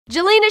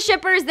Jelena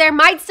shippers, there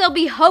might still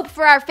be hope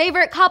for our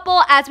favorite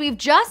couple, as we've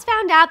just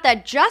found out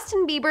that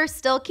Justin Bieber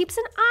still keeps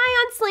an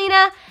eye on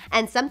Selena,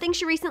 and something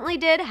she recently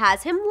did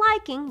has him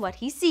liking what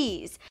he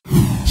sees.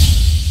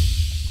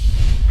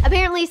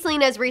 Apparently,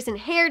 Selena's recent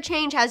hair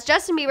change has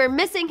Justin Bieber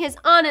missing his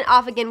on and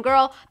off again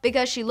girl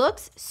because she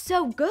looks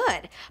so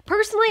good.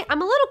 Personally,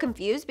 I'm a little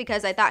confused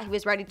because I thought he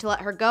was ready to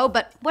let her go,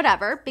 but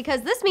whatever,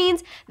 because this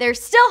means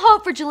there's still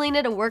hope for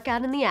Jelena to work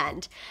out in the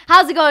end.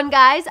 How's it going,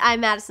 guys? I'm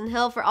Madison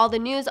Hill. For all the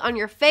news on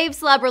your fave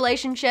celeb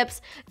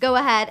relationships, go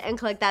ahead and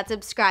click that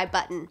subscribe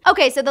button.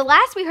 Okay, so the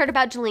last we heard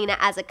about Jelena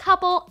as a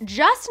couple,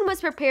 Justin was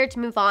prepared to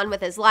move on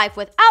with his life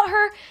without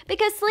her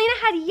because Selena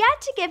had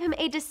yet to give him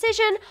a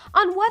decision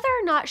on whether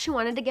or not she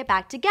wanted to get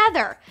back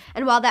together.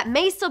 And while that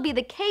may still be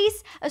the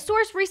case, a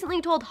source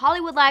recently told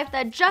Hollywood Life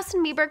that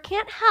Justin Bieber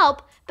can't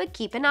help but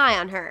keep an eye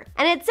on her.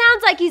 And it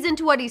sounds like he's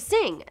into what he's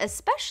seeing,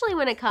 especially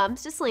when it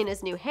comes to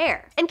Selena's new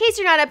hair. In case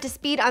you're not up to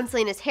speed on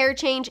Selena's hair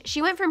change,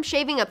 she went from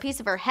shaving a piece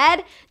of her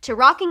head to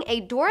rocking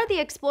a Dora the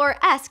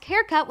Explorer-esque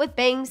haircut with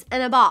bangs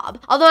and a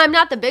bob. Although I'm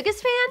not the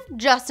biggest fan,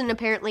 Justin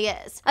apparently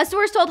is. A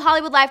source told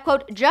Hollywood Life,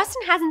 quote,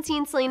 Justin hasn't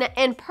seen Selena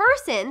in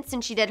person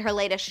since she did her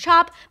latest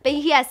chop, but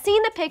he has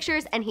seen the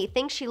pictures and he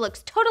thinks she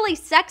looks totally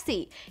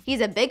sexy.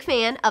 He's a big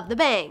fan of the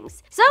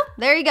bangs. So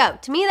there you go.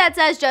 To me, that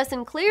says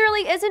Justin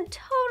clearly isn't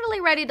totally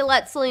ready to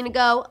let Selena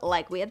go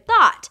like we had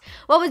thought.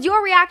 What was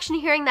your reaction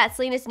hearing that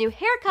Selena's new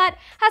haircut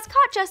has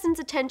caught Justin's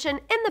attention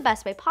in the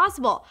best way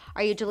possible?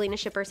 Are you Jelena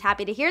shippers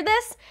happy to hear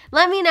this?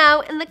 Let me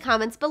know in the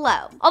comments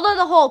below. Although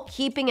the whole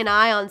keeping an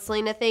eye on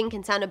Selena thing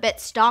can sound a bit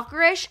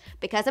stalkerish,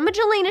 because I'm a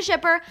Jelena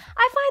shipper,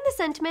 I find the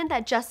sentiment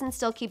that Justin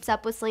still keeps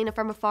up with Selena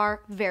from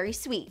afar very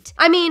sweet.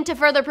 I mean, to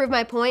further prove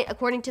my point,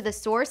 according to the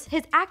source,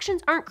 his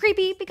actions aren't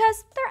creepy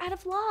because they're out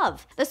of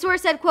love. The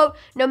source said, quote,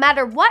 no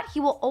matter what, he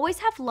will always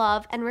have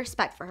love and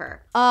respect for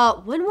her.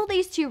 When will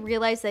these two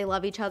realize they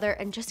love each other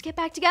and just get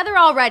back together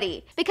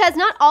already? Because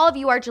not all of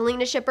you are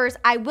Jelena shippers,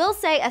 I will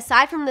say,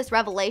 aside from this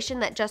revelation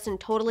that Justin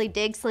totally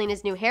digs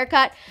Selena's new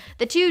haircut,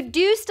 the two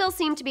do still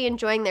seem to be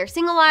enjoying their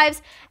single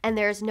lives, and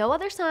there's no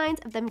other signs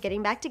of them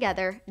getting back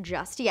together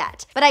just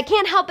yet. But I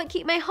can't help but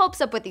keep my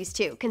hopes up with these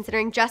two,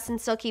 considering Justin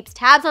still keeps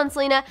tabs on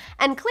Selena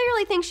and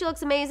clearly thinks she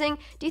looks amazing.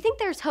 Do you think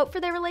there's hope for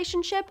their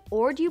relationship,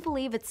 or do you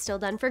believe it's still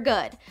done for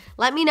good?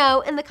 Let me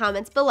know in the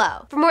comments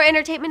below. For more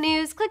entertainment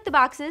news, click the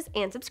boxes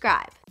and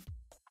subscribe.